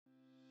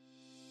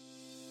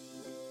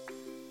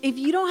If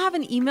you don't have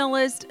an email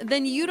list,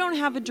 then you don't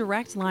have a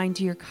direct line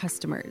to your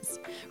customers.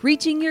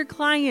 Reaching your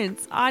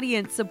clients,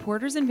 audience,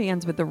 supporters, and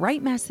fans with the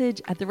right message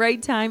at the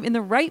right time in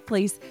the right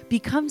place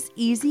becomes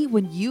easy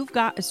when you've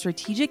got a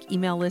strategic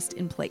email list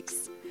in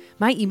place.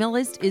 My email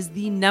list is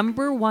the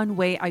number one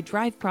way I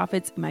drive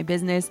profits in my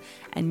business,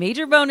 and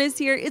major bonus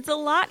here, it's a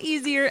lot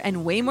easier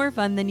and way more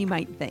fun than you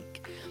might think.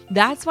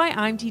 That's why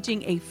I'm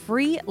teaching a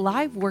free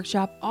live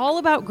workshop all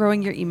about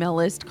growing your email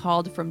list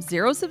called From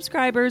Zero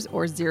Subscribers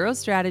or Zero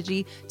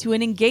Strategy to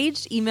an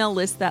Engaged Email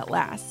List That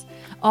Lasts.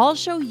 I'll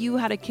show you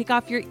how to kick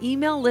off your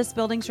email list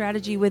building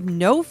strategy with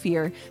no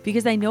fear,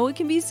 because I know it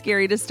can be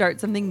scary to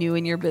start something new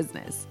in your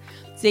business.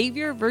 Save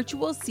your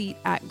virtual seat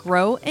at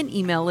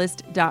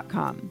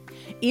growanemaillist.com.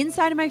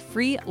 Inside of my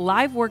free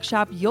live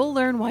workshop, you'll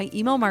learn why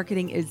email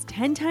marketing is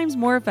 10 times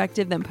more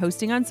effective than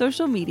posting on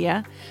social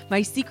media,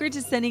 my secret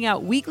to sending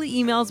out weekly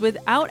emails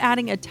without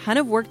adding a ton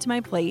of work to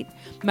my plate,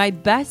 my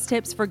best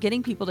tips for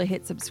getting people to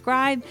hit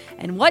subscribe,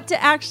 and what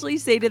to actually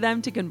say to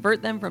them to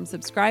convert them from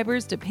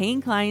subscribers to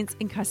paying clients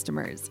and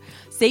customers.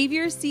 Save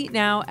your seat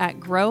now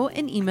at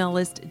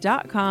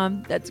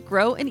growanemaillist.com. That's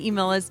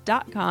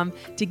growanemaillist.com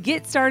to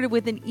get started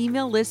with an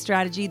email list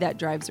strategy that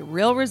drives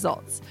real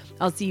results.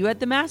 I'll see you at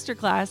the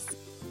masterclass.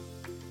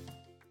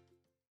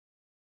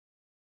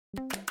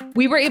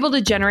 We were able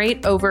to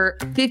generate over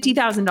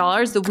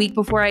 $50,000 the week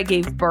before I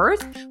gave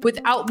birth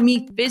without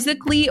me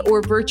physically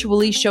or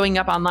virtually showing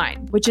up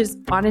online, which is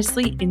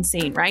honestly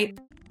insane, right?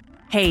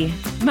 Hey,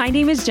 my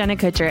name is Jenna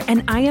Kutcher,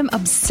 and I am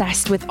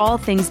obsessed with all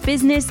things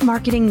business,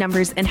 marketing,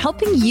 numbers, and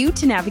helping you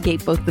to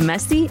navigate both the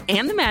messy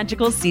and the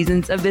magical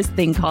seasons of this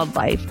thing called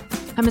life.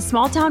 I'm a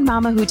small town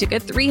mama who took a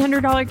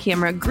 $300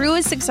 camera, grew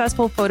a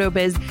successful photo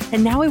biz,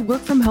 and now I work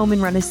from home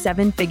and run a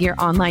 7-figure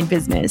online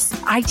business.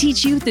 I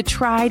teach you the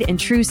tried and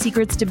true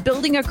secrets to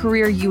building a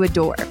career you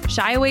adore.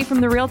 Shy away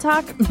from the real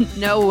talk?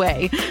 No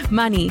way.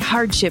 Money,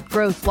 hardship,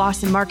 growth,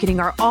 loss, and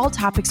marketing are all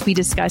topics we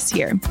discuss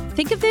here.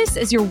 Think of this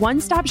as your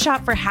one-stop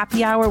shop for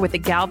happy hour with a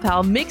gal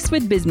pal mixed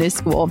with business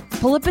school.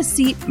 Pull up a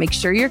seat, make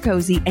sure you're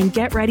cozy, and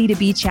get ready to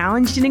be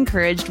challenged and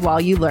encouraged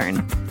while you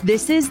learn.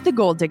 This is the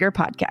Goal Digger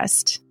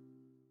Podcast.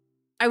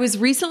 I was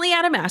recently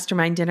at a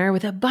mastermind dinner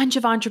with a bunch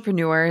of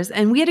entrepreneurs,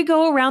 and we had to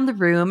go around the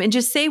room and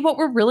just say what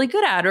we're really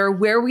good at or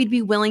where we'd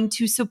be willing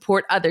to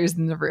support others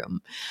in the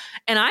room.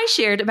 And I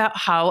shared about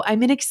how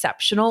I'm an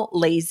exceptional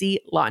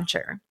lazy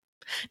launcher.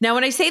 Now,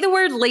 when I say the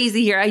word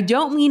lazy here, I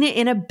don't mean it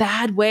in a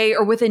bad way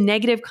or with a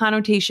negative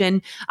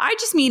connotation. I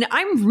just mean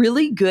I'm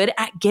really good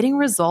at getting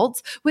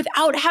results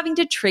without having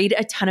to trade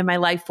a ton of my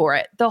life for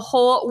it. The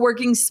whole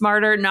working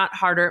smarter, not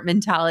harder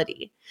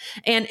mentality.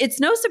 And it's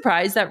no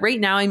surprise that right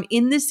now I'm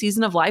in this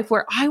season of life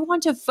where I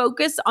want to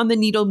focus on the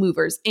needle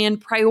movers and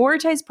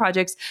prioritize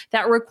projects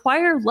that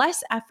require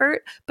less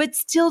effort, but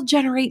still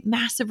generate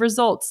massive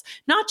results,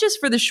 not just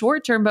for the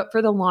short term, but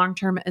for the long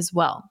term as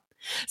well.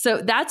 So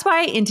that's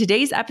why in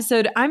today's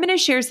episode, I'm going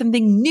to share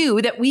something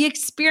new that we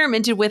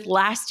experimented with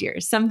last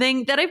year,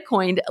 something that I've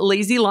coined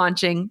lazy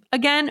launching,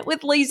 again,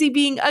 with lazy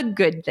being a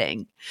good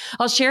thing.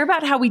 I'll share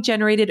about how we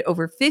generated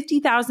over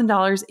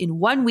 $50,000 in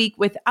 1 week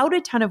without a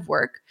ton of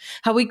work,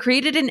 how we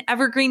created an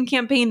evergreen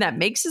campaign that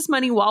makes us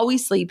money while we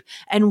sleep,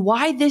 and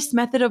why this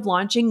method of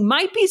launching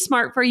might be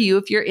smart for you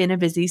if you're in a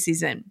busy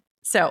season.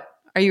 So,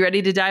 are you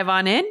ready to dive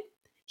on in?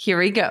 Here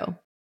we go.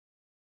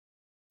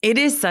 It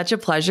is such a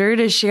pleasure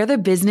to share the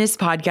business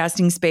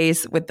podcasting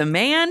space with the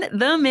man,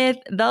 the myth,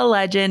 the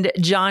legend,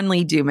 John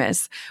Lee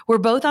Dumas. We're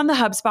both on the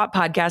HubSpot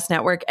podcast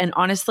network, and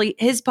honestly,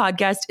 his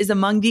podcast is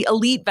among the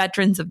elite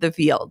veterans of the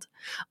field.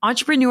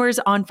 Entrepreneurs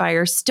on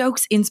Fire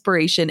stokes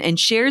inspiration and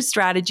shares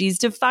strategies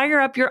to fire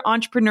up your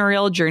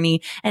entrepreneurial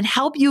journey and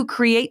help you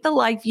create the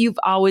life you've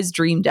always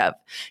dreamed of.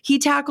 He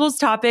tackles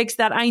topics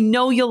that I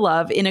know you'll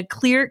love in a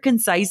clear,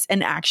 concise,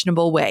 and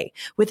actionable way,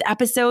 with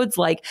episodes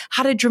like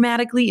how to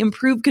dramatically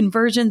improve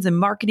conversions and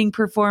marketing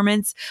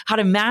performance, how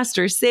to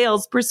master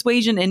sales,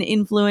 persuasion, and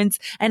influence,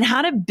 and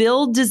how to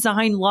build,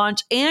 design,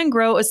 launch, and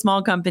grow a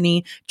small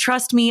company.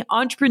 Trust me,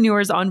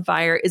 Entrepreneurs on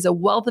Fire is a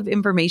wealth of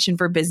information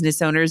for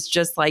business owners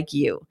just like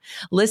you.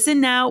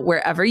 Listen now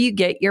wherever you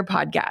get your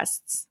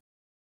podcasts.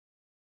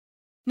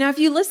 Now, if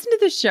you listen to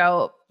the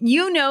show,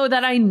 you know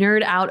that I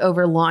nerd out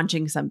over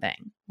launching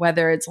something,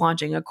 whether it's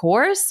launching a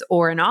course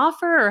or an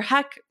offer, or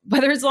heck,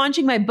 whether it's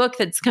launching my book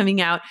that's coming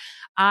out.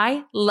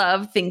 I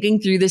love thinking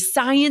through the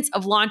science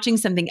of launching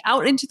something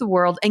out into the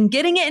world and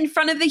getting it in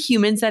front of the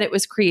humans that it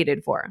was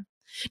created for.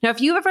 Now, if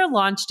you've ever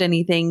launched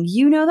anything,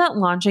 you know that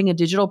launching a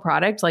digital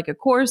product like a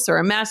course or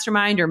a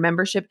mastermind or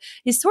membership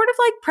is sort of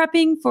like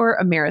prepping for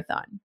a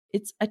marathon.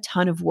 It's a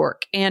ton of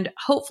work and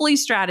hopefully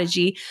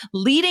strategy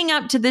leading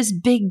up to this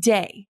big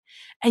day.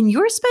 And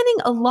you're spending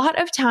a lot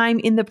of time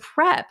in the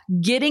prep,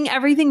 getting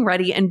everything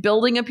ready and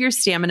building up your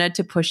stamina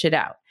to push it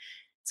out.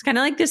 It's kind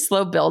of like this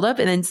slow buildup,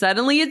 and then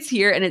suddenly it's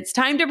here and it's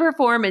time to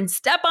perform and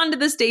step onto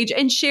the stage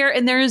and share,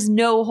 and there is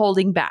no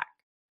holding back.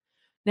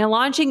 Now,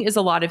 launching is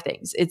a lot of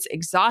things. It's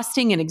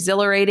exhausting and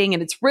exhilarating,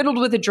 and it's riddled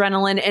with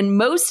adrenaline. And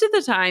most of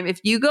the time, if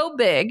you go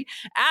big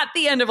at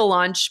the end of a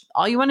launch,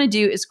 all you want to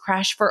do is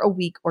crash for a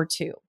week or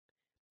two.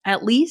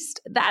 At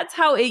least that's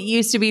how it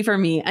used to be for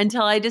me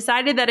until I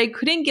decided that I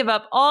couldn't give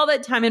up all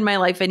that time in my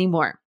life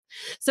anymore.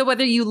 So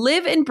whether you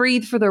live and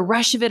breathe for the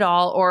rush of it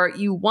all, or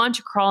you want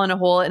to crawl in a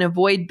hole and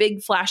avoid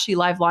big flashy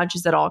live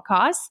launches at all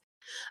costs,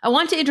 I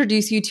want to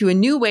introduce you to a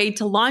new way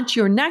to launch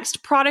your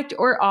next product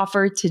or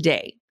offer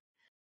today.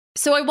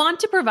 So I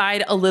want to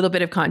provide a little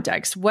bit of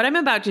context. What I'm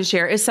about to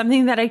share is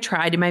something that I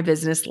tried in my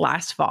business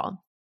last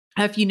fall.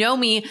 If you know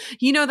me,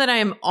 you know that I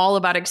am all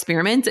about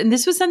experiments, and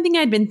this was something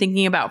I'd been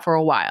thinking about for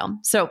a while.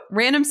 So,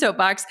 random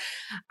soapbox,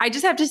 I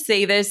just have to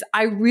say this.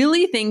 I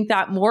really think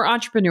that more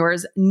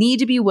entrepreneurs need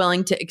to be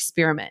willing to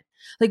experiment.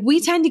 Like, we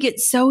tend to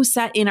get so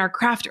set in our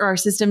craft or our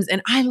systems,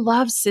 and I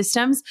love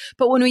systems,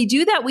 but when we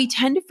do that, we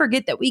tend to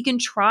forget that we can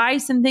try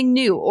something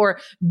new or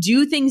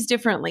do things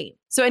differently.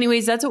 So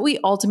anyways, that's what we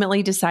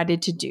ultimately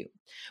decided to do.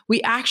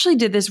 We actually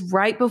did this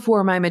right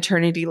before my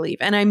maternity leave,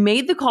 and I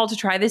made the call to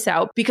try this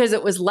out because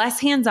it was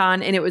less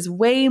hands-on and it was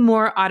way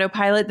more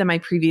autopilot than my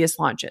previous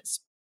launches.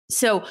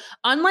 So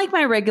unlike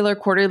my regular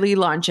quarterly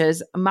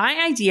launches, my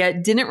idea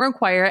didn't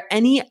require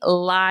any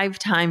live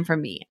time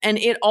from me, and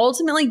it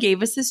ultimately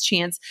gave us this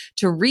chance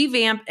to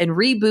revamp and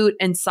reboot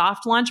and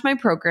soft launch my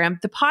program,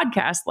 the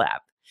Podcast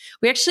Lab.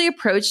 We actually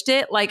approached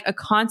it like a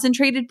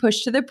concentrated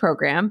push to the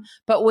program,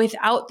 but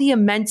without the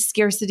immense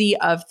scarcity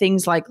of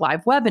things like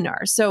live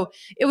webinars. So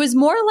it was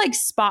more like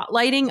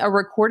spotlighting a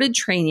recorded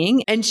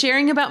training and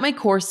sharing about my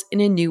course in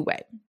a new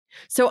way.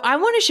 So I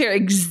want to share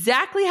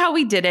exactly how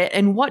we did it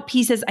and what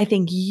pieces I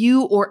think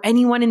you or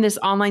anyone in this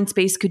online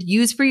space could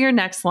use for your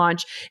next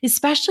launch,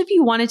 especially if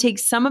you want to take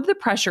some of the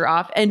pressure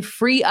off and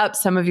free up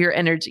some of your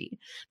energy.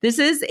 This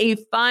is a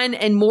fun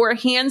and more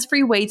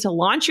hands-free way to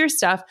launch your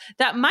stuff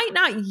that might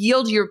not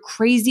yield your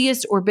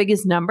craziest or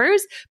biggest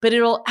numbers, but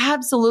it'll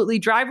absolutely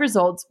drive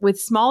results with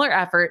smaller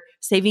effort,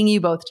 saving you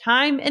both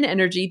time and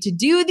energy to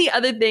do the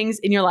other things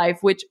in your life,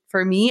 which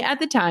for me at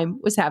the time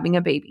was having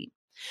a baby.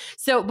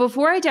 So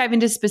before I dive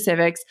into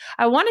specifics,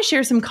 I want to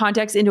share some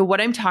context into what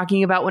I'm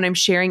talking about when I'm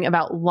sharing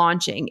about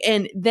launching.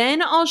 And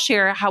then I'll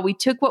share how we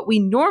took what we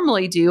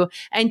normally do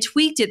and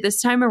tweaked it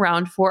this time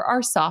around for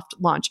our soft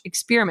launch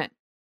experiment.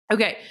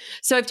 Okay,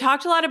 so I've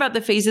talked a lot about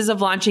the phases of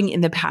launching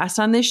in the past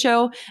on this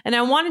show, and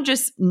I want to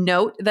just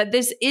note that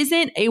this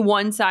isn't a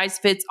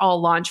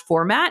one-size-fits-all launch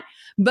format,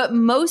 but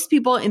most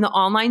people in the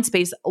online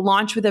space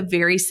launch with a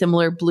very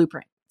similar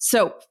blueprint.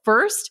 So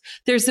first,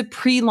 there's the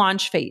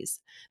pre-launch phase.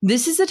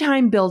 This is a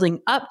time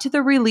building up to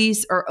the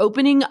release or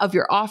opening of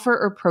your offer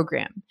or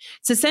program.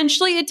 It's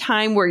essentially a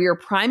time where you're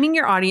priming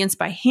your audience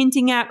by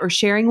hinting at or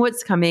sharing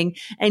what's coming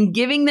and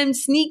giving them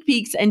sneak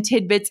peeks and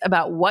tidbits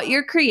about what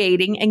you're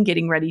creating and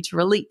getting ready to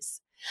release.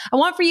 I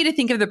want for you to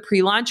think of the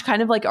pre-launch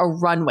kind of like a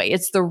runway.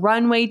 It's the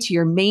runway to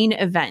your main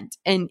event.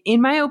 And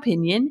in my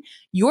opinion,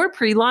 your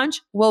pre-launch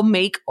will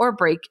make or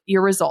break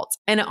your results.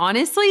 And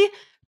honestly,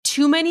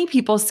 too many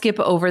people skip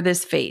over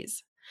this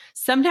phase.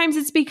 Sometimes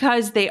it's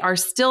because they are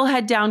still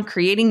head down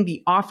creating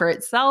the offer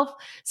itself.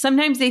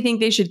 Sometimes they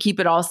think they should keep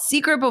it all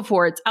secret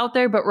before it's out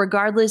there. But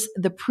regardless,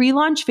 the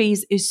pre-launch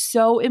phase is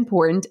so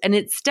important, and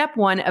it's step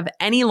one of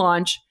any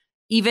launch,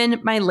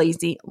 even my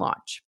lazy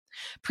launch.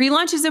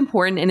 Pre-launch is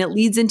important, and it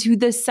leads into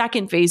the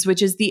second phase,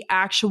 which is the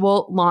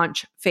actual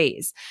launch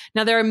phase.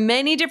 Now, there are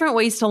many different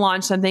ways to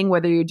launch something,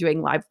 whether you're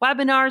doing live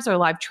webinars or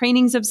live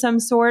trainings of some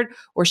sort,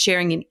 or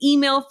sharing an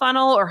email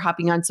funnel, or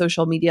hopping on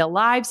social media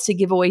lives to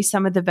give away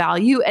some of the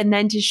value, and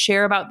then to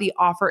share about the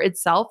offer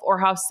itself or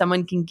how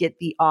someone can get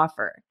the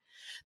offer.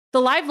 The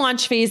live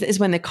launch phase is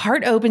when the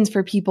cart opens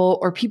for people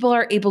or people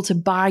are able to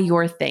buy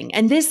your thing.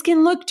 And this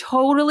can look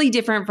totally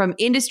different from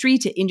industry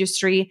to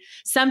industry.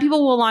 Some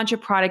people will launch a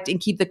product and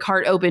keep the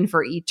cart open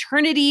for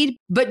eternity.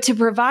 But to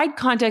provide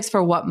context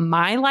for what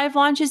my live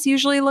launches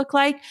usually look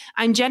like,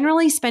 I'm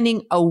generally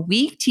spending a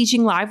week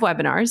teaching live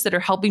webinars that are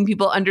helping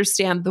people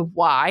understand the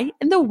why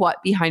and the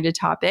what behind a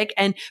topic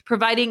and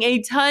providing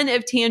a ton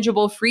of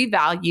tangible free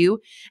value.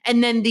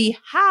 And then the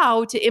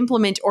how to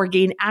implement or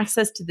gain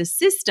access to the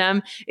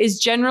system is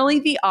generally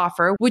the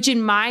offer, which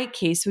in my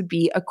case would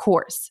be a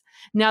course.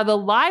 Now, the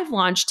live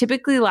launch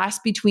typically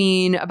lasts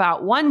between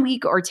about 1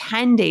 week or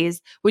 10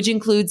 days, which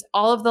includes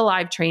all of the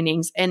live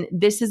trainings. And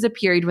this is a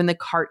period when the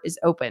cart is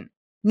open.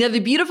 Now,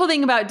 the beautiful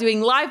thing about doing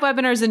live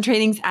webinars and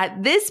trainings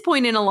at this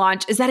point in a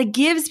launch is that it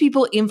gives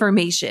people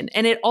information,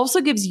 and it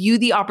also gives you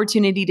the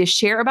opportunity to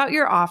share about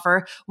your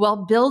offer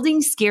while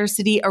building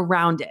scarcity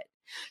around it.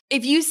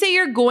 If you say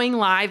you're going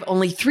live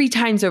only 3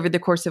 times over the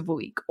course of a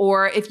week,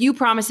 or if you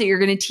promise that you're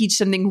going to teach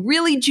something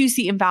really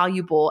juicy and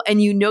valuable, and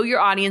you know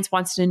your audience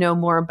wants to know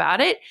more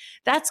about it,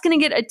 that's going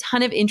to get a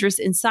ton of interest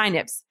in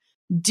signups.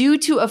 Due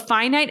to a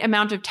finite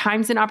amount of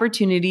times and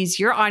opportunities,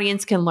 your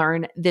audience can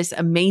learn this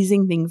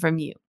amazing thing from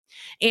you.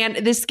 And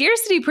the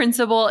scarcity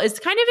principle is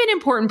kind of an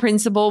important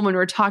principle when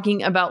we're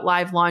talking about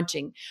live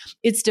launching.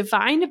 It's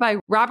defined by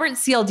Robert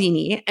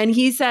Cialdini, and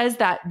he says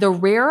that the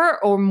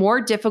rarer or more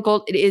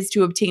difficult it is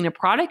to obtain a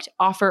product,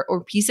 offer,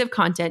 or piece of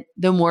content,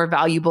 the more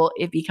valuable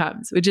it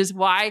becomes, which is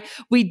why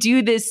we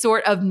do this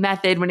sort of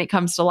method when it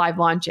comes to live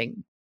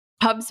launching.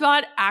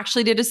 HubSpot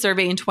actually did a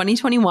survey in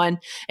 2021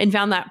 and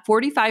found that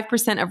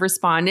 45% of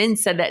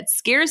respondents said that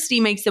scarcity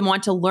makes them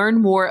want to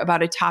learn more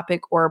about a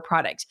topic or a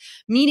product.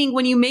 Meaning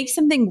when you make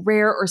something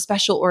rare or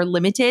special or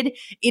limited,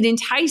 it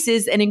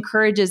entices and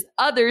encourages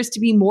others to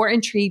be more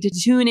intrigued to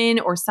tune in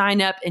or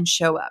sign up and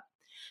show up.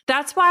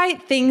 That's why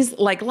things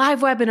like live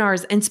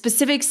webinars and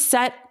specific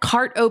set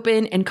cart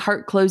open and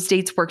cart close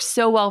dates work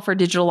so well for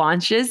digital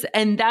launches.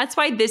 And that's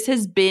why this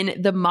has been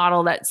the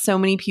model that so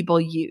many people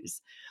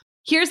use.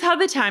 Here's how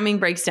the timing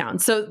breaks down.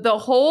 So the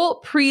whole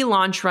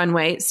pre-launch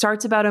runway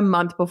starts about a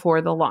month before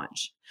the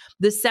launch.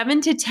 The 7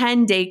 to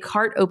 10 day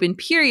cart open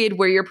period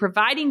where you're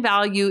providing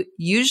value,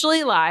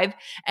 usually live,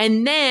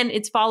 and then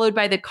it's followed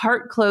by the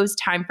cart close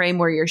timeframe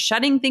where you're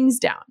shutting things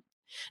down.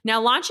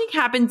 Now, launching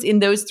happens in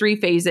those three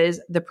phases: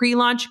 the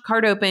pre-launch,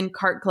 cart open,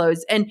 cart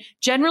close. And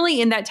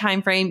generally in that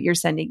time frame, you're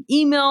sending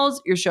emails,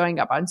 you're showing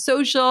up on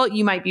social,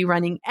 you might be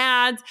running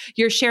ads,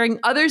 you're sharing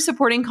other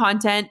supporting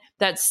content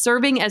that's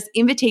serving as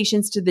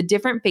invitations to the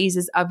different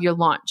phases of your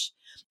launch.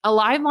 A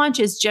live launch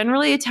is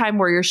generally a time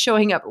where you're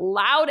showing up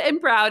loud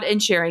and proud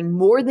and sharing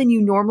more than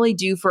you normally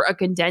do for a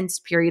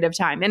condensed period of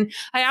time. And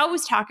I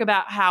always talk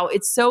about how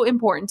it's so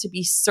important to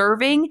be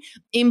serving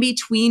in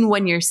between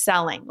when you're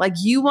selling. Like,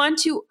 you want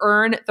to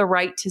earn the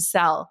right to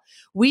sell.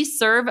 We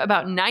serve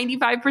about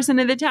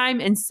 95% of the time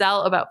and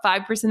sell about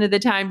 5% of the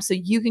time, so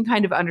you can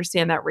kind of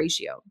understand that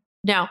ratio.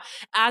 Now,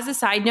 as a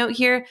side note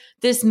here,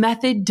 this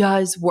method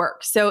does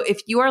work. So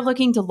if you are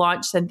looking to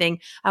launch something,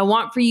 I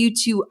want for you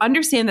to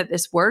understand that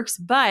this works,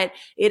 but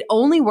it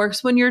only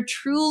works when you're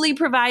truly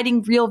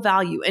providing real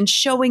value and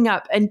showing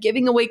up and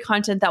giving away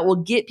content that will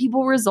get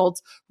people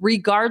results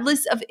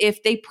regardless of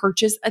if they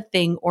purchase a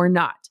thing or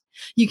not.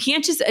 You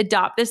can't just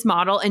adopt this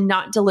model and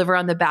not deliver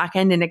on the back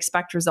end and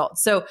expect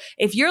results. So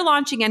if you're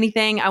launching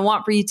anything, I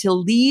want for you to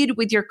lead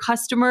with your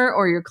customer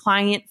or your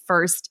client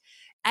first.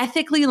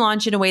 Ethically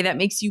launch in a way that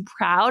makes you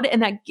proud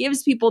and that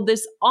gives people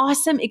this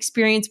awesome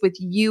experience with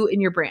you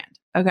and your brand.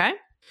 Okay?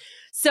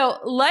 So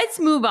let's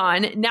move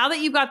on. Now that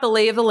you've got the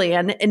lay of the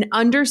land and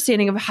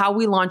understanding of how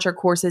we launch our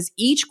courses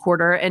each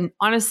quarter, and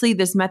honestly,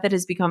 this method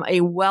has become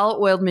a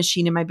well-oiled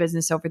machine in my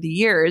business over the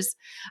years,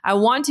 I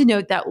want to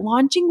note that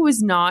launching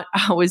was not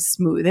always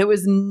smooth. It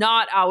was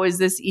not always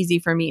this easy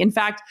for me. In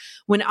fact,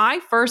 when I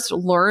first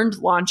learned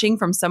launching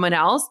from someone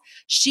else,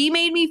 she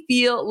made me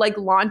feel like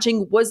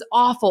launching was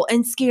awful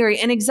and scary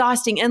and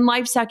exhausting and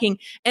life-sucking.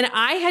 And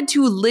I had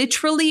to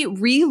literally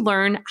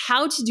relearn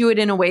how to do it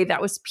in a way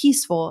that was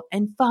peaceful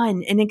and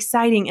fun and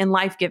exciting and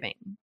life-giving.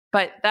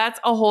 But that's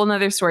a whole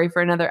nother story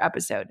for another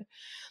episode.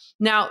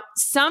 Now,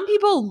 some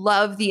people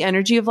love the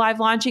energy of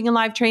live launching and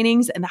live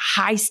trainings and the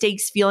high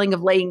stakes feeling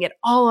of laying it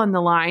all on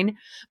the line.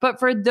 But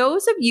for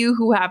those of you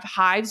who have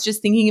hives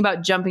just thinking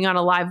about jumping on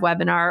a live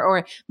webinar,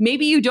 or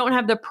maybe you don't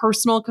have the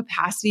personal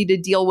capacity to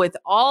deal with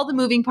all the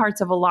moving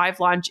parts of a live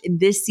launch in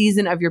this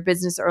season of your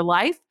business or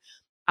life,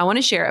 I want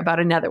to share about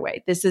another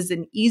way. This is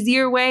an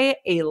easier way,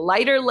 a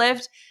lighter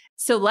lift.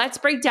 So let's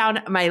break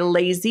down my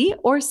lazy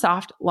or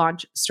soft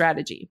launch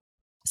strategy.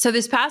 So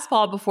this past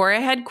fall, before I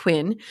had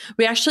Quinn,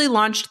 we actually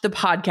launched the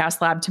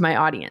Podcast Lab to my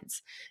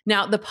audience.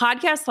 Now, the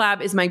Podcast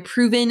Lab is my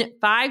proven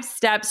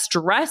 5-step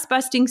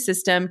stress-busting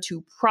system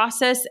to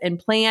process and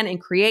plan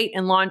and create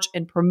and launch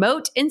and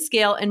promote and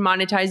scale and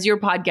monetize your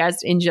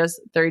podcast in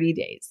just 30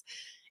 days.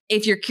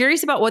 If you're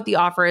curious about what the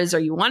offer is, or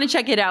you want to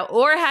check it out,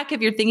 or heck,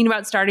 if you're thinking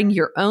about starting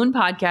your own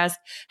podcast,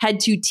 head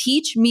to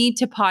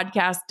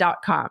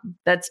teachmetopodcast.com.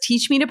 That's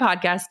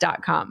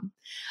teachmetopodcast.com.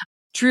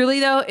 Truly,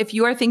 though, if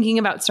you are thinking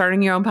about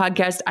starting your own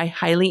podcast, I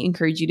highly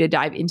encourage you to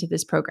dive into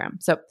this program.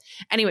 So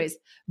anyways,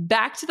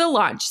 back to the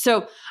launch.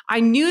 So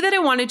I knew that I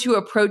wanted to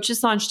approach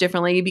this launch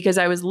differently because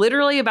I was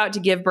literally about to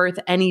give birth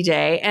any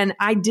day, and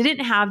I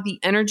didn't have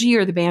the energy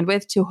or the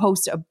bandwidth to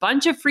host a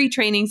bunch of free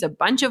trainings, a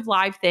bunch of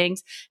live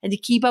things, and to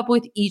keep up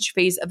with each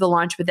phase of the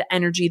launch with the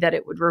energy that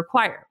it would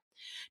require.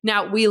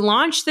 Now, we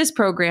launched this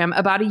program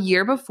about a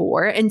year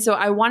before, and so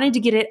I wanted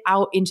to get it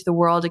out into the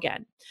world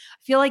again.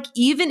 I feel like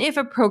even if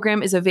a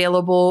program is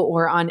available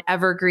or on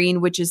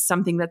Evergreen, which is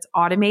something that's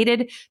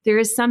automated, there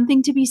is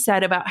something to be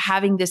said about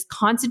having this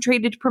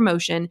concentrated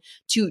promotion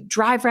to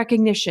drive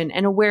recognition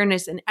and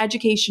awareness and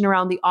education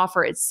around the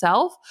offer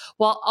itself,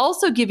 while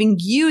also giving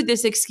you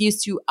this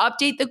excuse to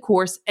update the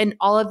course and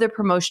all of the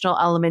promotional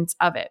elements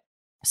of it.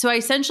 So I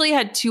essentially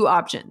had two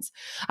options.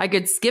 I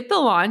could skip the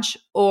launch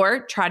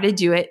or try to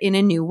do it in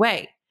a new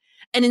way.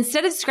 And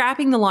instead of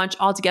scrapping the launch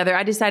altogether,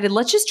 I decided,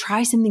 let's just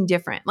try something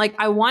different. Like,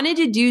 I wanted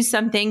to do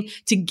something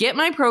to get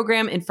my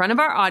program in front of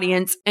our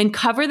audience and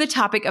cover the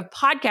topic of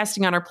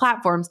podcasting on our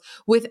platforms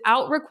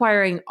without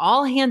requiring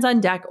all hands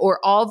on deck or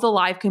all of the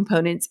live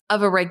components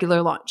of a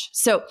regular launch.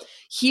 So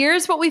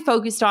here's what we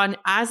focused on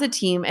as a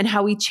team and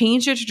how we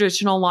changed a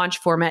traditional launch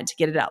format to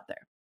get it out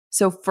there.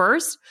 So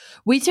first,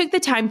 we took the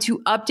time to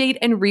update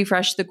and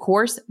refresh the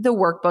course, the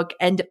workbook,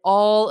 and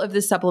all of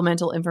the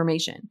supplemental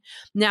information.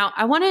 Now,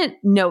 I want to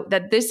note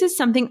that this is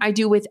something I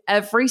do with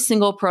every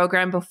single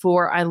program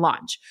before I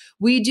launch.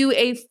 We do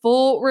a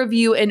full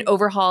review and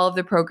overhaul of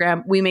the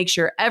program. We make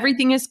sure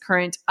everything is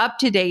current, up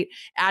to date,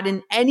 add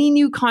in any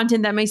new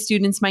content that my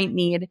students might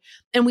need.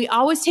 And we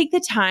always take the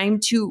time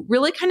to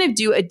really kind of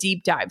do a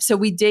deep dive. So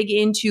we dig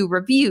into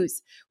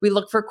reviews, we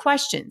look for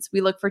questions,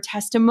 we look for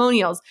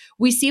testimonials,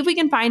 we see if we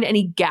can find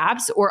any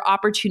gaps or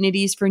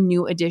opportunities for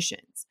new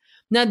additions.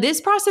 Now,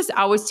 this process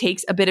always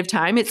takes a bit of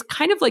time. It's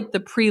kind of like the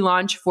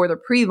pre-launch for the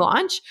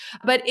pre-launch,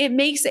 but it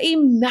makes a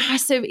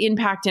massive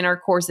impact in our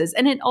courses.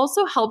 And it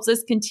also helps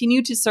us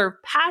continue to serve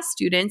past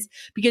students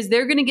because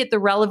they're going to get the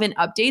relevant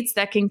updates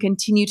that can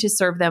continue to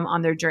serve them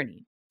on their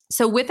journey.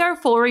 So with our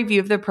full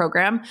review of the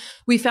program,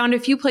 we found a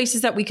few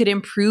places that we could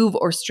improve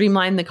or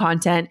streamline the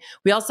content.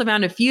 We also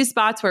found a few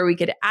spots where we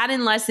could add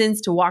in lessons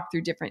to walk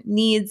through different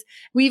needs.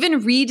 We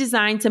even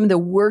redesigned some of the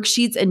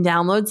worksheets and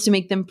downloads to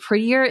make them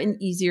prettier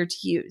and easier to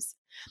use.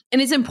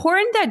 And it's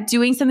important that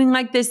doing something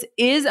like this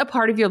is a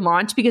part of your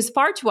launch because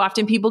far too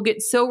often people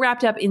get so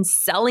wrapped up in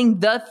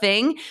selling the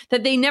thing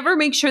that they never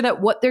make sure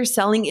that what they're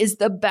selling is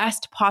the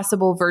best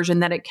possible version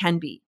that it can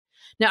be.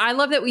 Now, I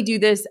love that we do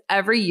this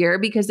every year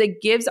because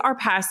it gives our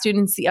past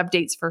students the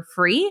updates for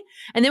free.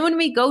 And then when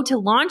we go to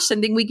launch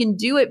something, we can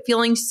do it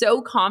feeling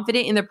so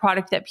confident in the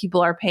product that people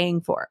are paying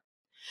for.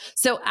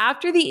 So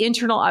after the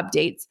internal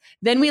updates,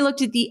 then we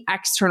looked at the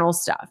external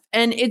stuff.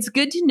 And it's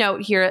good to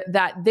note here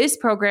that this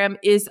program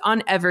is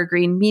on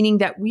Evergreen, meaning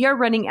that we are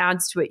running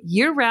ads to it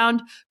year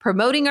round,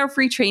 promoting our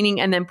free training,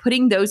 and then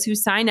putting those who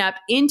sign up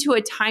into a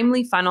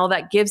timely funnel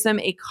that gives them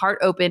a cart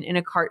open and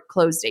a cart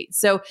close date.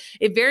 So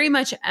it very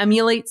much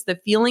emulates the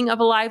feeling of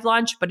a live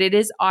launch, but it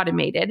is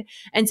automated.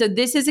 And so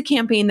this is a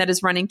campaign that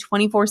is running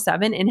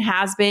 24/7 and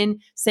has been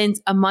since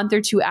a month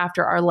or two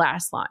after our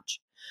last launch.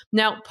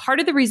 Now, part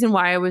of the reason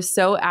why I was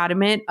so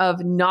adamant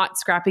of not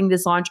scrapping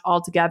this launch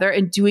altogether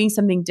and doing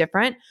something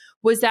different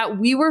was that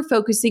we were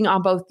focusing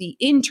on both the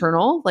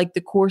internal, like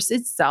the course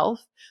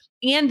itself,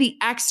 and the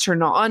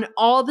external on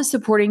all the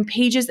supporting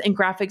pages and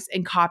graphics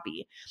and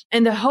copy.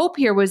 And the hope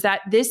here was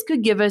that this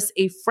could give us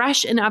a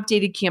fresh and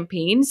updated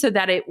campaign so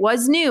that it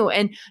was new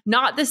and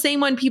not the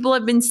same one people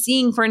have been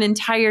seeing for an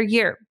entire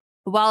year.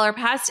 While our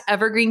past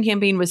Evergreen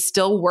campaign was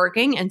still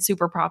working and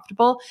super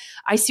profitable,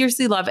 I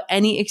seriously love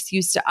any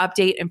excuse to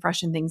update and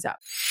freshen things up.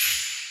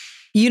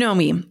 You know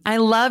me. I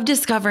love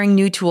discovering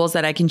new tools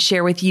that I can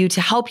share with you to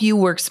help you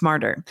work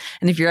smarter.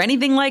 And if you're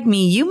anything like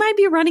me, you might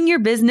be running your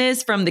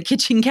business from the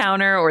kitchen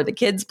counter or the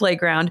kids'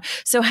 playground.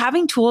 So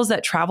having tools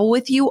that travel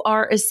with you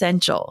are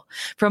essential.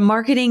 From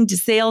marketing to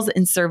sales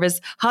and service,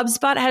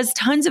 HubSpot has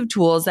tons of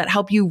tools that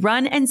help you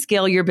run and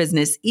scale your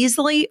business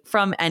easily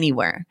from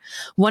anywhere.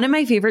 One of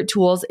my favorite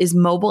tools is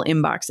mobile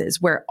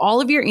inboxes, where all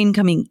of your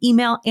incoming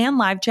email and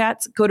live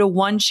chats go to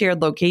one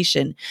shared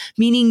location,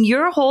 meaning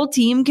your whole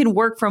team can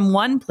work from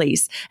one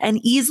place and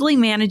easily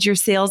manage your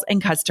sales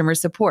and customer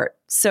support.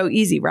 So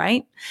easy,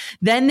 right?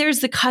 Then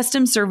there's the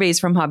custom surveys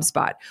from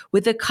HubSpot.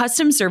 With a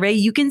custom survey,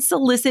 you can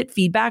solicit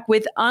feedback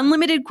with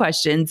unlimited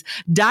questions,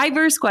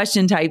 diverse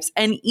question types,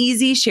 and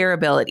easy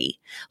shareability.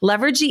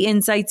 Leverage the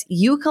insights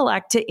you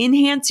collect to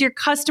enhance your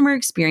customer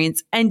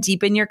experience and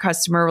deepen your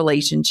customer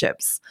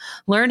relationships.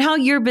 Learn how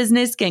your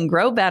business can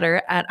grow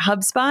better at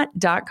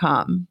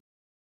HubSpot.com.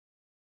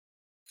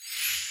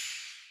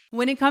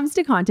 When it comes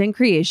to content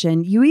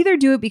creation, you either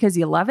do it because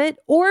you love it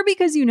or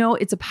because you know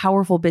it's a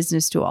powerful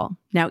business tool.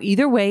 Now,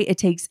 either way, it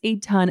takes a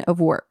ton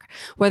of work.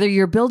 Whether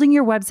you're building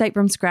your website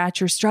from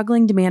scratch or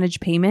struggling to manage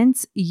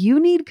payments, you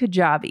need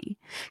Kajabi.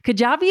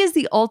 Kajabi is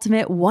the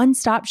ultimate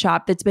one-stop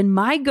shop that's been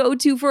my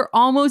go-to for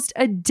almost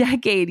a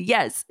decade.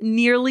 Yes,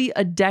 nearly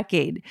a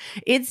decade.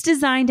 It's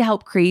designed to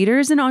help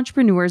creators and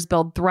entrepreneurs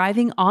build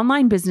thriving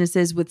online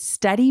businesses with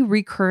steady,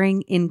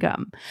 recurring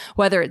income.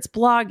 Whether it's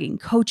blogging,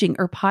 coaching,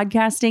 or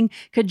podcasting,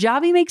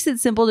 Kajabi makes it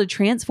simple to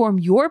transform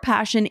your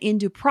passion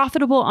into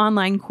profitable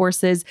online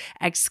courses,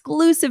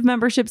 exclusive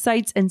membership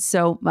sites, and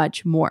so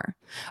much more.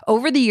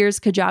 Over the years,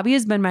 Kajabi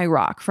has been my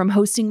rock, from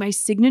hosting my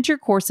signature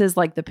courses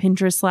like the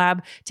Pinterest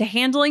Lab to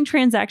handling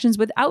transactions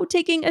without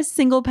taking a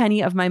single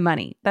penny of my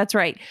money. That's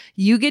right.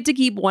 You get to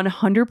keep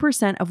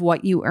 100% of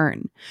what you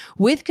earn.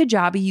 With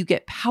Kajabi, you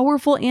get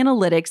powerful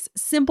analytics,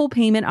 simple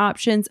payment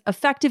options,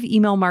 effective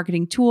email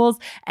marketing tools,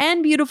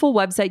 and beautiful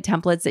website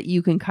templates that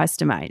you can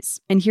customize.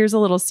 And here's a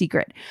little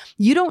secret.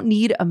 You don't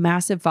need a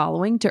massive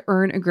following to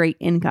earn a great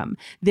income.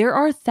 There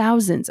are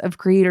thousands of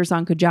creators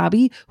on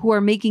Kajabi who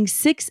are making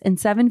 6 and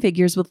 7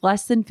 figures with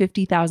less than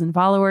 50,000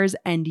 followers,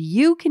 and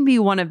you can be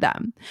one of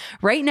them.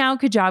 Right now,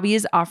 Kajabi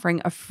is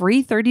offering a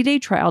free 30-day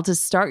trial to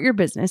start your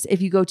business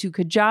if you go to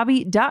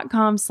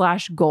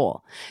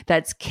kajabi.com/goal.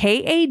 That's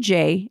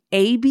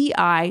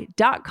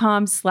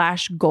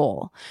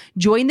KAJABI.com/goal.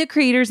 Join the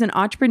creators and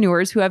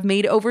entrepreneurs who have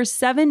made over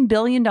 $7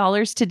 billion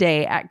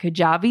today at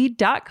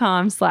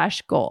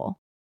kajabi.com/goal.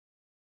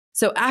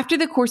 So after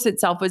the course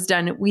itself was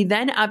done, we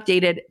then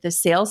updated the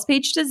sales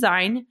page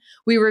design.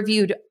 We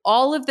reviewed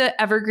all of the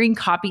evergreen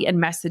copy and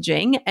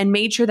messaging and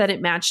made sure that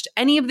it matched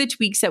any of the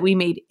tweaks that we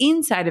made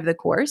inside of the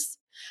course.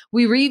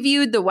 We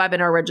reviewed the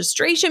webinar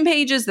registration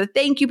pages, the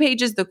thank you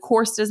pages, the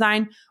course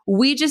design.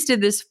 We just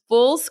did this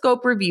full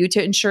scope review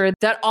to ensure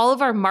that all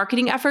of our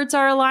marketing efforts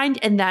are aligned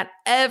and that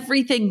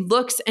everything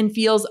looks and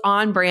feels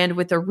on brand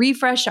with a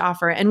refresh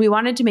offer. And we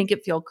wanted to make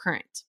it feel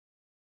current.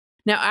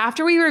 Now,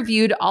 after we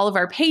reviewed all of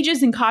our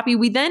pages and copy,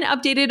 we then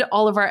updated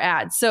all of our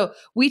ads. So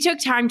we took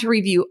time to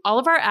review all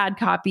of our ad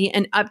copy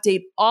and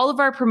update all of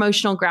our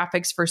promotional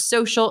graphics for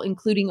social,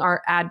 including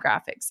our ad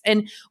graphics.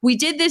 And we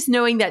did this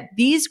knowing that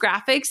these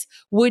graphics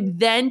would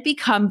then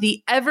become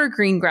the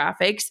evergreen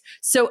graphics.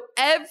 So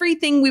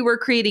everything we were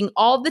creating,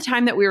 all the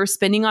time that we were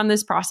spending on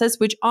this process,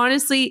 which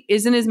honestly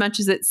isn't as much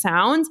as it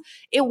sounds,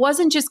 it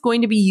wasn't just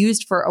going to be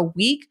used for a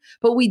week,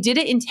 but we did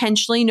it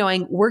intentionally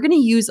knowing we're going to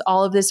use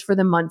all of this for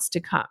the months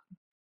to come.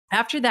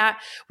 After that,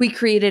 we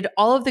created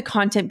all of the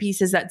content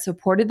pieces that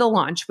supported the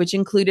launch, which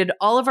included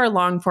all of our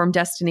long form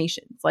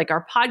destinations, like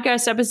our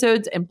podcast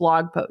episodes and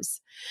blog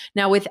posts.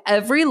 Now, with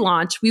every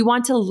launch, we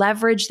want to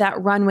leverage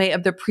that runway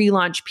of the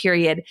pre-launch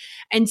period.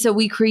 And so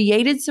we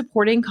created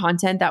supporting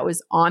content that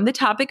was on the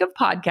topic of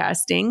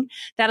podcasting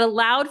that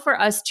allowed for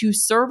us to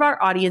serve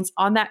our audience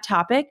on that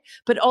topic,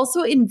 but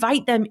also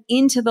invite them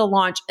into the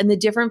launch and the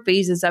different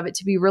phases of it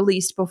to be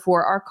released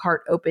before our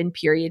cart open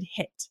period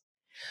hit.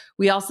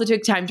 We also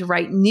took time to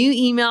write new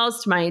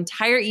emails to my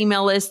entire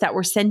email list that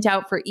were sent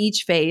out for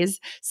each phase.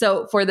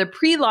 So for the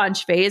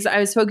pre-launch phase, I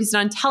was focused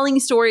on telling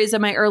stories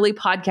of my early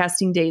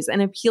podcasting days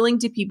and appealing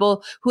to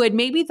people who had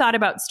maybe thought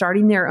about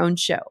starting their own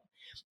show.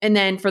 And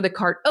then for the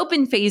cart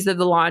open phase of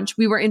the launch,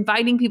 we were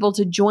inviting people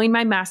to join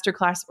my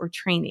masterclass or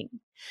training.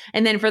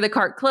 And then for the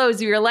cart close,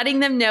 we were letting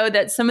them know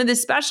that some of the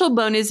special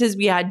bonuses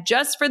we had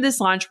just for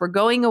this launch were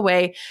going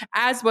away,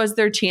 as was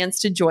their chance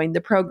to join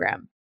the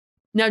program.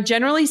 Now,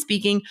 generally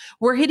speaking,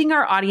 we're hitting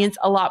our audience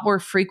a lot more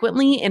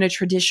frequently in a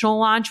traditional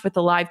launch with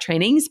the live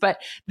trainings,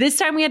 but this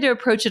time we had to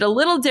approach it a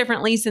little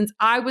differently since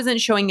I wasn't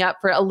showing up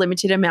for a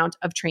limited amount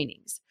of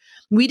trainings.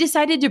 We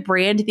decided to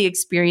brand the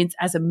experience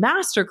as a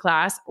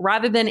masterclass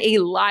rather than a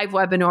live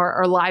webinar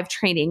or live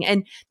training.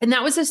 And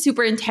that was a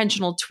super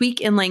intentional tweak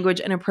in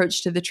language and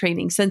approach to the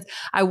training since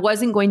I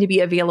wasn't going to be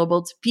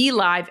available to be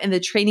live and the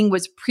training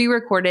was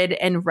pre-recorded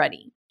and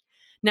ready.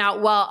 Now,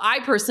 while I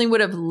personally would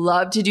have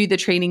loved to do the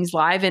trainings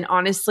live, and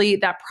honestly,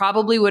 that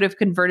probably would have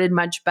converted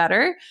much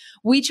better,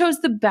 we chose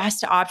the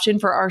best option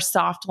for our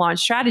soft launch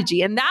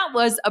strategy. And that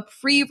was a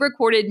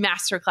pre-recorded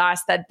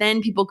masterclass that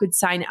then people could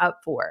sign up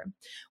for.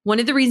 One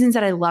of the reasons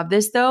that I love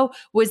this though,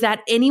 was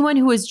that anyone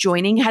who was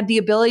joining had the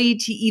ability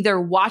to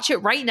either watch it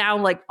right now,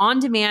 like on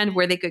demand,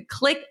 where they could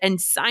click and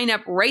sign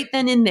up right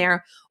then and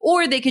there,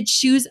 or they could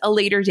choose a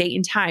later date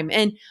and time.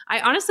 And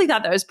I honestly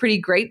thought that was pretty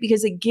great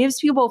because it gives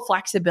people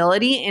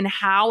flexibility in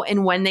how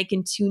and when they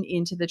can tune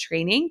into the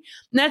training.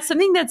 And that's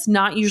something that's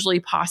not usually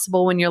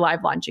possible when you're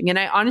live launching. And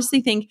I honestly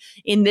think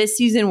in this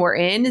season we're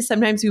in,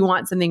 sometimes we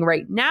want something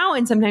right now,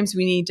 and sometimes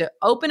we need to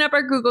open up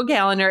our Google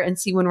Calendar and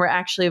see when we're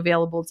actually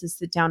available to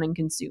sit down and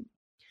consume.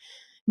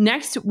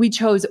 Next, we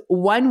chose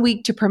 1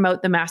 week to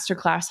promote the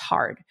masterclass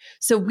hard.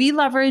 So we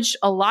leveraged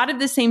a lot of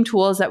the same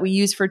tools that we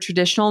use for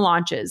traditional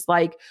launches,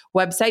 like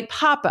website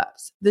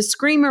pop-ups, the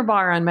screamer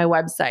bar on my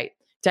website,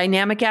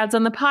 dynamic ads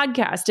on the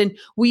podcast. And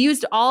we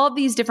used all of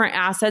these different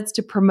assets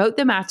to promote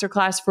the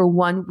masterclass for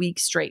 1 week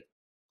straight.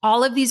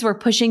 All of these were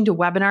pushing to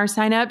webinar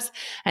signups.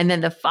 And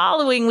then the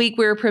following week,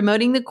 we were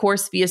promoting the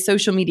course via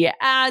social media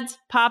ads,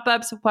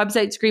 pop-ups,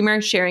 website screamer,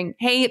 sharing,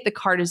 hey, the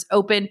cart is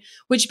open,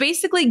 which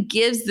basically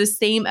gives the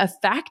same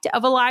effect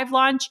of a live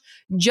launch,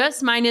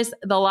 just minus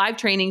the live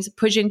trainings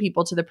pushing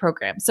people to the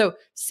program. So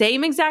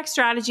same exact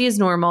strategy as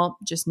normal,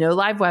 just no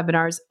live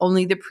webinars,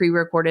 only the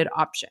pre-recorded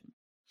option.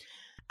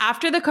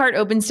 After the cart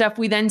open stuff,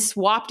 we then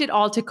swapped it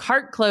all to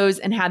cart close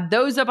and had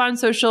those up on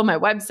social, my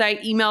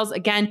website, emails.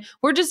 Again,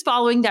 we're just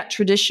following that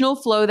traditional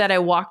flow that I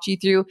walked you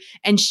through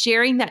and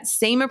sharing that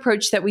same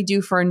approach that we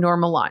do for a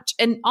normal launch.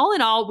 And all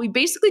in all, we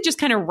basically just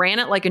kind of ran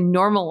it like a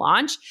normal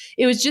launch.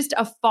 It was just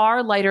a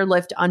far lighter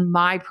lift on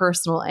my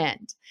personal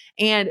end.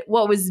 And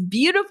what was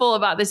beautiful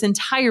about this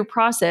entire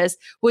process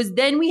was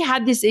then we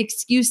had this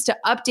excuse to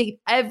update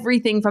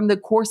everything from the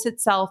course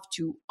itself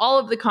to all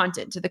of the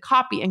content, to the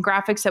copy and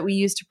graphics that we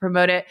used to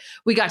promote it.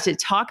 We got to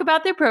talk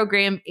about the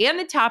program and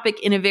the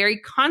topic in a very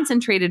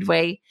concentrated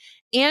way.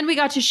 And we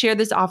got to share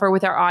this offer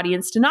with our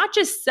audience to not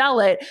just sell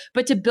it,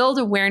 but to build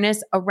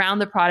awareness around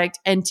the product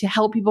and to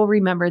help people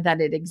remember that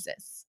it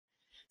exists.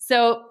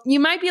 So you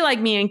might be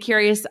like me and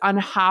curious on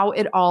how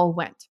it all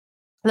went.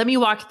 Let me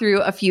walk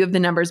through a few of the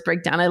numbers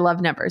breakdown. I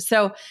love numbers.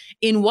 So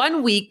in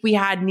 1 week, we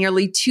had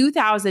nearly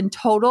 2,000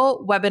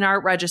 total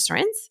webinar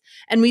registrants,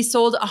 and we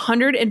sold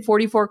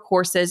 144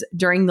 courses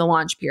during the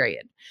launch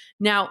period.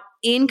 Now,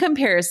 in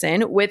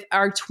comparison with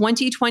our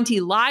 2020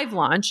 live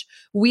launch,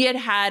 we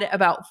had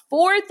about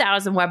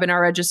 4,000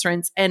 webinar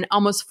registrants and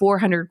almost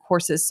 400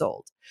 courses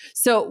sold.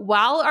 So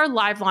while our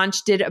live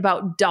launch did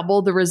about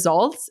double the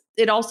results,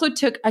 it also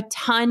took a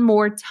ton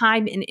more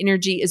time and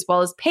energy as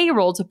well as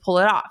payroll to pull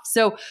it off.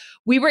 So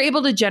we were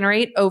able to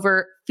generate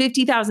over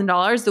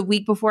 $50,000 the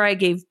week before I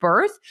gave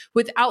birth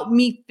without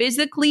me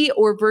physically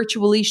or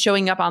virtually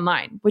showing up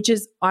online, which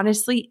is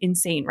honestly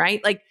insane,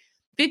 right? Like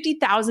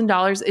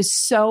 $50,000 is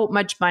so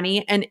much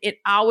money. And it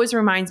always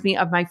reminds me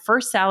of my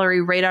first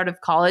salary right out of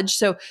college.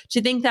 So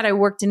to think that I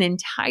worked an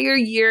entire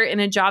year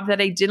in a job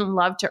that I didn't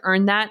love to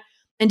earn that,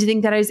 and to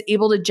think that I was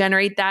able to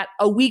generate that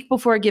a week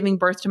before giving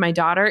birth to my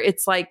daughter,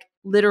 it's like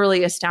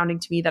literally astounding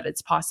to me that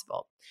it's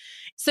possible.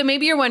 So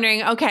maybe you're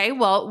wondering, okay,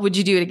 well, would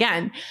you do it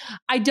again?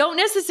 I don't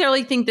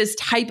necessarily think this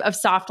type of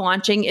soft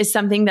launching is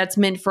something that's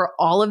meant for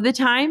all of the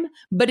time,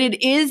 but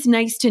it is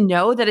nice to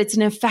know that it's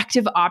an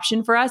effective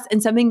option for us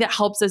and something that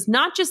helps us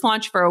not just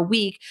launch for a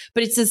week,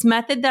 but it's this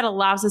method that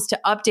allows us to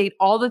update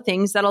all the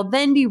things that'll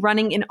then be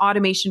running in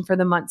automation for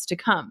the months to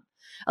come.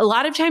 A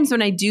lot of times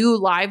when I do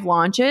live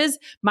launches,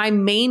 my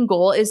main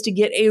goal is to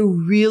get a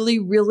really,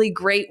 really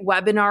great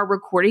webinar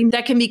recording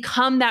that can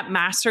become that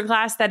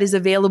masterclass that is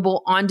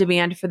available on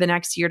demand for the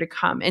next year to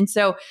come. And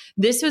so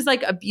this was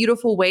like a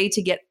beautiful way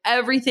to get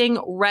everything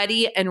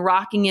ready and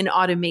rocking in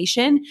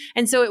automation.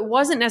 And so it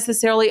wasn't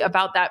necessarily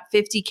about that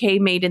 50K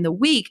made in the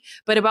week,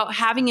 but about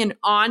having an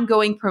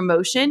ongoing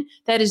promotion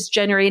that is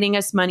generating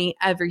us money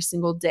every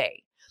single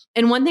day.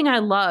 And one thing I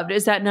loved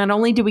is that not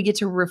only did we get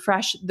to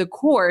refresh the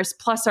course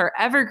plus our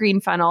evergreen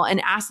funnel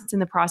and assets in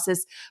the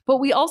process, but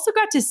we also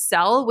got to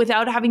sell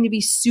without having to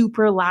be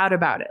super loud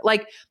about it.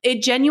 Like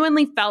it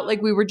genuinely felt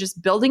like we were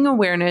just building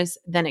awareness,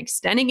 then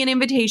extending an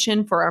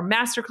invitation for our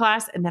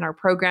masterclass and then our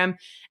program.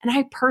 And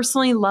I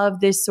personally love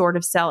this sort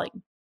of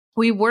selling.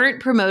 We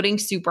weren't promoting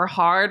super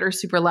hard or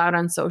super loud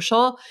on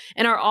social.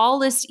 And our all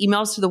list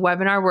emails to the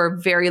webinar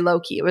were very low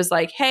key. It was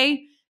like,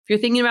 hey, if you're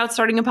thinking about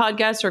starting a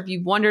podcast, or if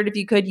you've wondered if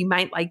you could, you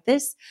might like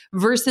this,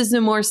 versus the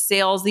more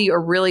salesy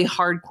or really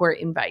hardcore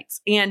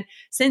invites. And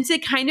since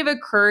it kind of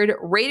occurred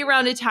right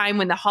around a time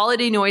when the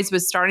holiday noise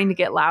was starting to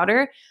get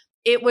louder,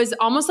 it was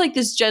almost like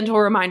this gentle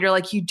reminder,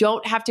 like you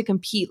don't have to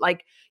compete,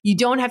 like you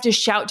don't have to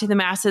shout to the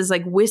masses,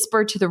 like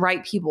whisper to the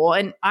right people.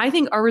 And I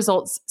think our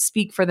results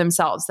speak for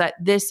themselves that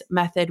this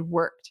method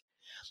worked.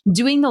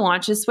 Doing the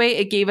launch this way,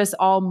 it gave us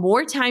all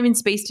more time and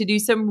space to do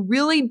some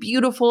really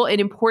beautiful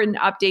and important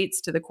updates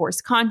to the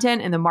course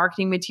content and the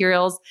marketing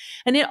materials.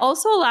 And it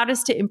also allowed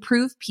us to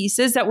improve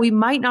pieces that we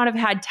might not have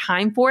had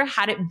time for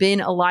had it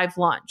been a live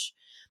launch.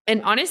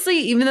 And honestly,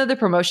 even though the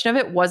promotion of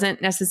it wasn't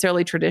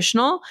necessarily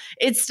traditional,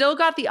 it still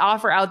got the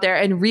offer out there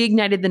and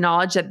reignited the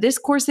knowledge that this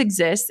course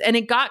exists, and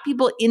it got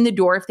people in the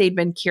door if they'd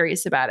been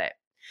curious about it.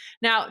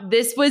 Now,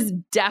 this was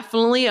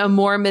definitely a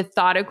more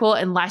methodical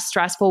and less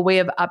stressful way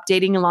of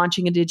updating and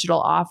launching a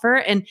digital offer.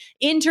 And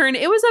in turn,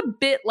 it was a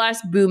bit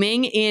less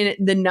booming in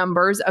the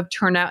numbers of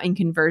turnout and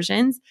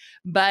conversions.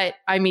 But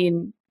I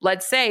mean,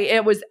 let's say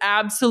it was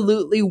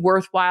absolutely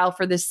worthwhile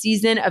for the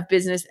season of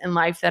business and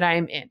life that I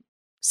am in.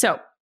 So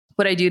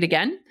would I do it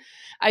again?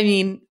 I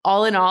mean,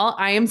 all in all,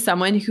 I am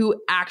someone who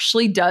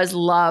actually does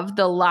love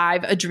the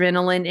live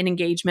adrenaline and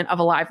engagement of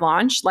a live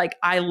launch. Like,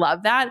 I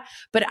love that.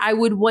 But I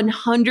would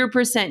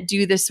 100%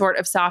 do this sort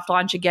of soft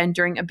launch again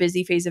during a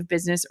busy phase of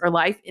business or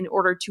life in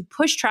order to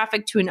push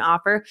traffic to an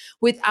offer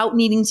without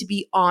needing to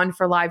be on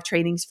for live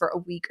trainings for a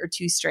week or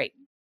two straight.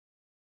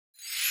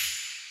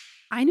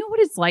 I know what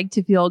it's like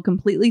to feel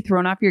completely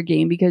thrown off your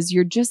game because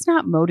you're just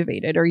not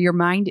motivated or your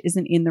mind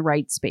isn't in the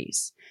right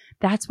space.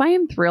 That's why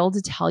I'm thrilled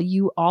to tell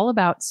you all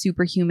about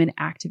Superhuman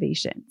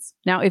Activations.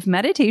 Now, if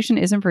meditation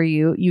isn't for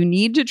you, you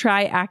need to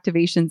try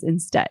Activations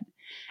instead.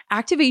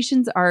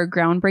 Activations are a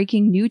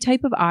groundbreaking new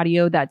type of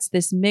audio that's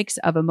this mix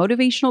of a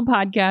motivational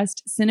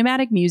podcast,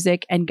 cinematic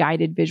music, and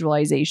guided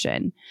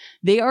visualization.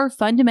 They are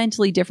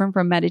fundamentally different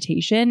from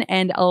meditation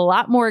and a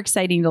lot more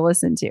exciting to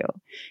listen to.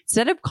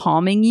 Instead of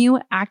calming you,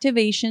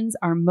 activations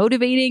are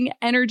motivating,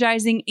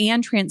 energizing,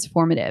 and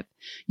transformative.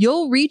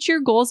 You'll reach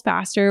your goals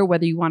faster,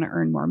 whether you want to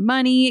earn more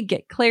money,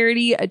 get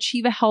clarity,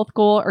 achieve a health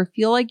goal, or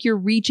feel like you're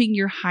reaching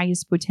your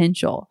highest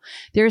potential.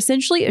 They're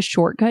essentially a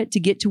shortcut to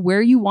get to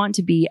where you want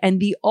to be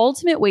and the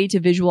ultimate way to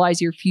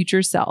visualize your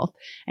future self.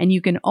 And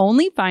you can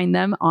only find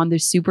them on the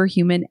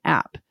Superhuman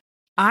app.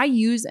 I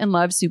use and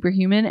love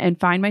Superhuman and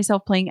find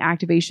myself playing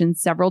activations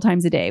several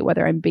times a day,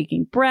 whether I'm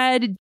baking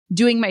bread,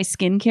 doing my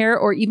skincare,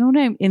 or even when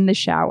I'm in the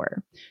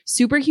shower.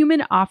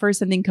 Superhuman offers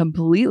something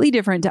completely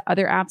different to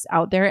other apps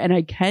out there, and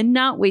I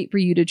cannot wait for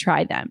you to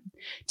try them.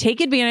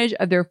 Take advantage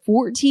of their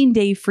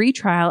 14-day free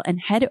trial and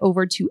head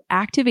over to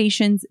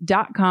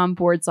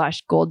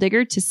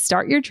activations.com/goaldigger to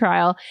start your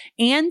trial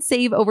and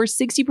save over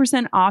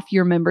 60% off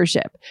your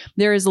membership.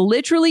 There is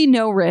literally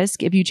no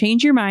risk. If you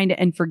change your mind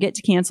and forget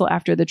to cancel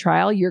after the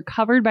trial, you're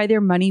covered by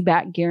their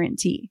money-back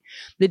guarantee.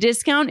 The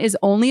discount is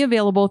only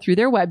available through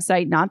their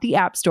website, not the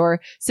App Store.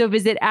 So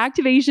visit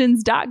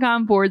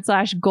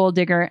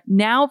activations.com/goaldigger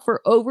now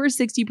for over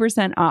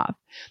 60% off.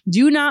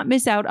 Do not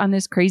miss out on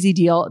this crazy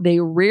deal. They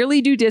rarely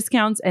do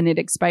discounts and it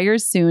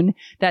expires soon.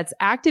 That's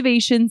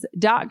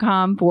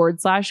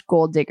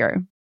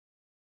activations.com/goaldigger.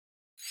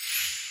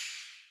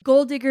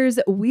 Goal diggers,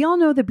 we all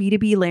know the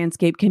B2B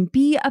landscape can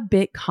be a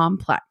bit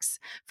complex.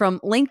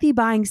 From lengthy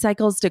buying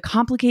cycles to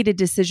complicated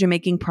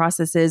decision-making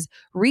processes,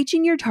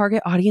 reaching your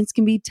target audience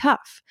can be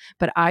tough.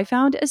 But I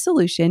found a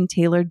solution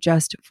tailored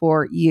just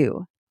for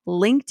you.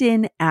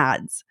 LinkedIn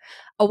ads.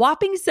 A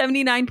whopping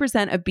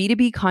 79% of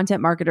B2B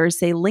content marketers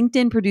say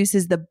LinkedIn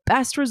produces the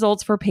best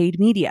results for paid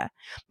media.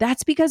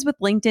 That's because with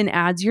LinkedIn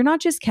ads, you're not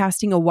just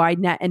casting a wide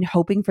net and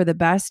hoping for the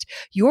best,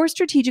 you're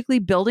strategically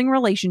building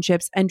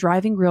relationships and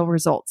driving real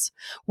results.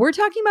 We're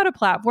talking about a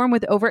platform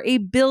with over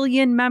 1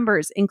 billion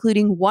members,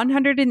 including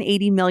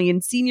 180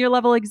 million senior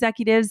level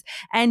executives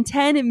and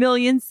 10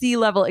 million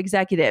C-level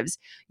executives.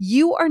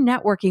 You are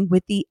networking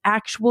with the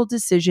actual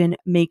decision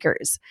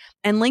makers.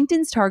 And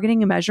LinkedIn's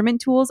targeting and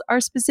measurement tools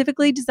are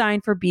specifically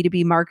designed for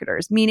B2B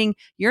marketers, meaning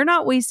you're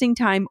not wasting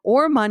time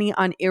or money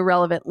on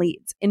irrelevant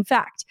leads. In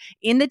fact,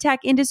 in the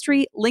tech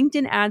industry,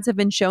 LinkedIn ads have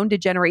been shown to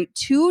generate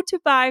 2 to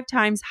 5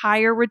 times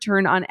higher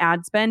return on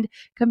ad spend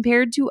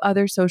compared to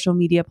other social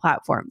media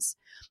platforms.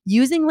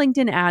 Using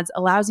LinkedIn ads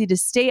allows you to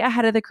stay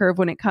ahead of the curve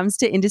when it comes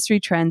to industry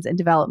trends and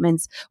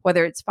developments,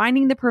 whether it's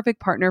finding the perfect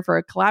partner for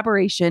a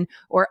collaboration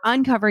or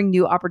uncovering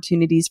new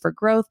opportunities for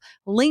growth.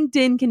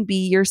 LinkedIn can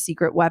be your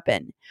secret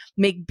weapon.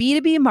 Make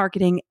B2B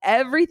marketing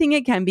everything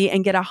it can be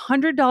and get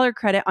 $100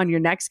 credit on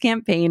your next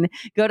campaign.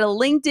 Go to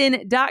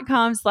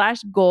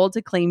linkedin.com/goal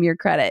to claim your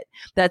credit.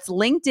 That's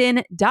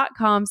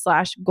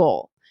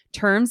linkedin.com/goal.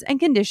 Terms and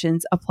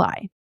conditions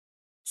apply.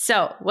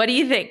 So, what do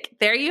you think?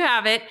 There you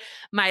have it.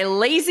 My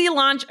lazy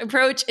launch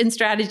approach and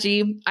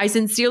strategy. I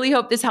sincerely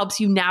hope this helps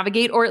you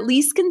navigate or at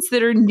least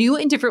consider new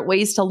and different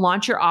ways to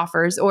launch your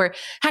offers. Or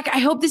heck, I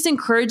hope this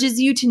encourages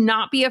you to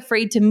not be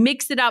afraid to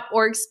mix it up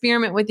or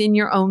experiment within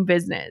your own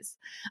business.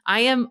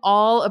 I am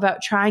all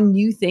about trying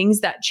new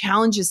things that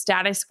challenge the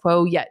status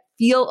quo, yet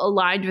feel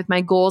aligned with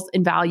my goals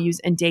and values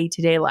and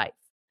day-to-day life.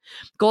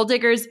 Goal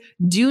diggers,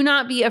 do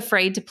not be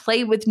afraid to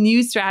play with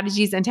new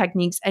strategies and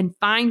techniques and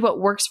find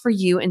what works for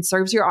you and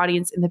serves your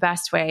audience in the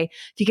best way,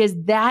 because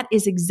that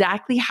is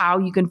exactly how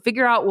you can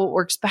figure out what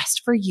works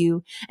best for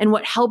you and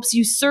what helps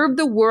you serve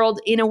the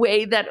world in a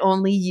way that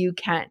only you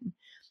can.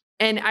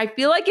 And I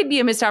feel like it'd be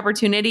a missed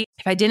opportunity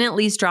if I didn't at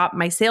least drop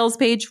my sales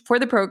page for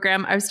the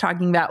program I was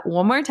talking about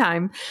one more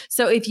time.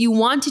 So if you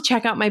want to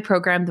check out my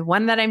program, the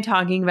one that I'm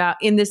talking about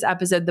in this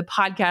episode, the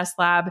Podcast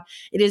Lab,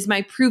 it is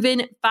my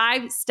proven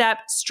 5-step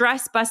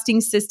stress-busting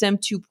system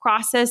to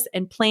process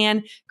and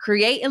plan,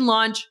 create and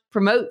launch,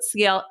 promote,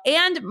 scale,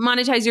 and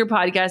monetize your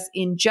podcast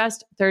in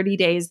just 30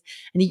 days.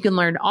 And you can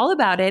learn all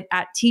about it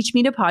at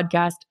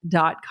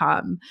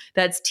teachmetopodcast.com.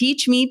 That's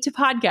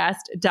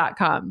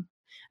teachmetopodcast.com.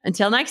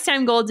 Until next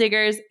time, goal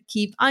diggers,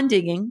 keep on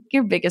digging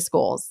your biggest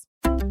goals.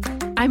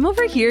 I'm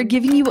over here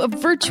giving you a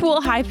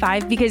virtual high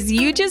five because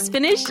you just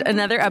finished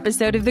another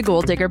episode of the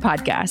Goal Digger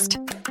Podcast.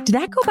 Did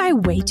that go by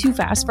way too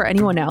fast for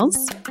anyone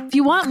else? If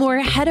you want more,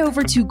 head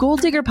over to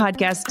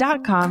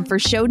goaldiggerpodcast.com for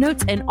show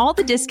notes and all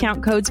the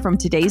discount codes from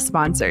today's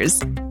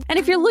sponsors. And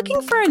if you're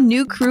looking for a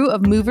new crew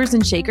of movers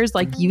and shakers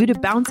like you to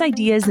bounce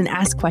ideas and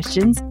ask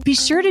questions, be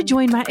sure to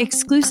join my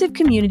exclusive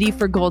community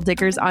for goal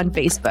diggers on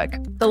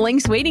Facebook. The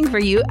link's waiting for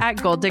you at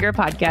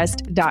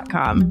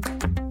goaldiggerpodcast.com.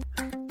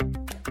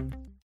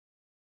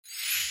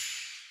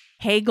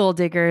 Hey, goal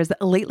diggers.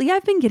 Lately,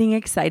 I've been getting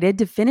excited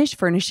to finish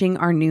furnishing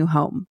our new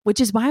home, which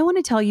is why I want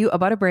to tell you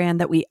about a brand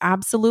that we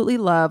absolutely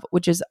love,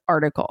 which is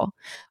Article.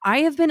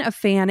 I have been a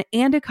fan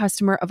and a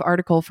customer of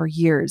Article for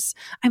years.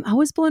 I'm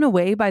always blown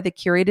away by the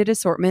curated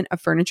assortment of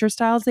furniture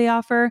styles they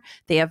offer.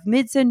 They have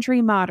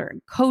mid-century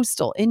modern,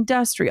 coastal,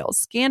 industrial,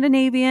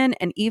 Scandinavian,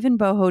 and even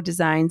boho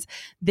designs.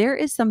 There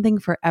is something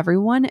for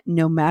everyone,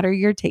 no matter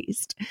your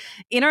taste.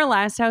 In our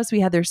last house, we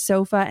had their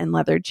sofa and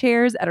leather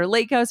chairs. At our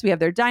lake house, we have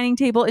their dining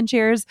table and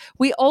chairs.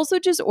 We also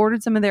just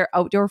ordered some of their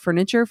outdoor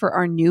furniture for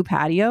our new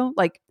patio.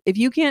 Like, if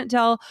you can't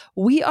tell,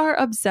 we are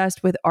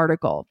obsessed with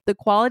Article. The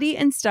quality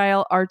and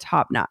style are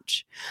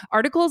top-notch.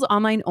 Article's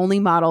online-only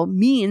model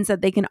means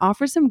that they can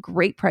offer some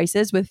great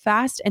prices with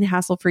fast and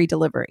hassle-free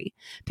delivery.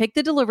 Pick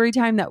the delivery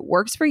time that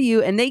works for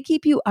you, and they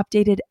keep you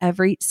updated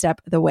every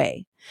step of the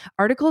way.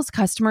 Article's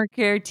customer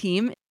care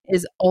team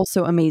is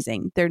also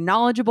amazing. They're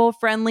knowledgeable,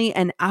 friendly,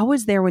 and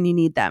always there when you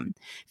need them.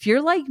 If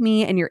you're like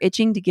me and you're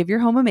itching to give your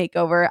home a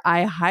makeover,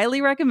 I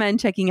highly recommend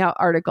checking out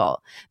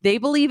Article. They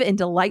believe in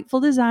delightful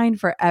design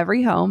for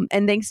every home,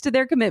 and thanks to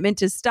their commitment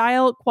to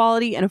style,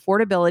 quality, and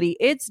affordability,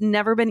 it's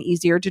never been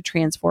easier to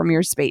transform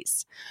your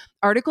space.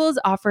 Article is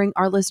offering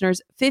our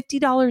listeners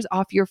 $50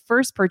 off your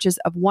first purchase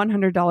of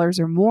 $100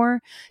 or more.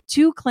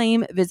 To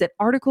claim, visit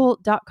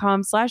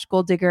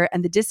article.com/goaldigger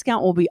and the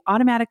discount will be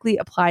automatically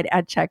applied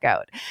at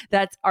checkout.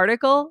 That's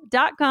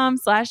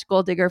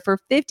article.com/goaldigger for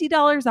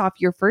 $50 off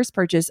your first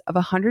purchase of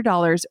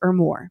 $100 or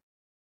more.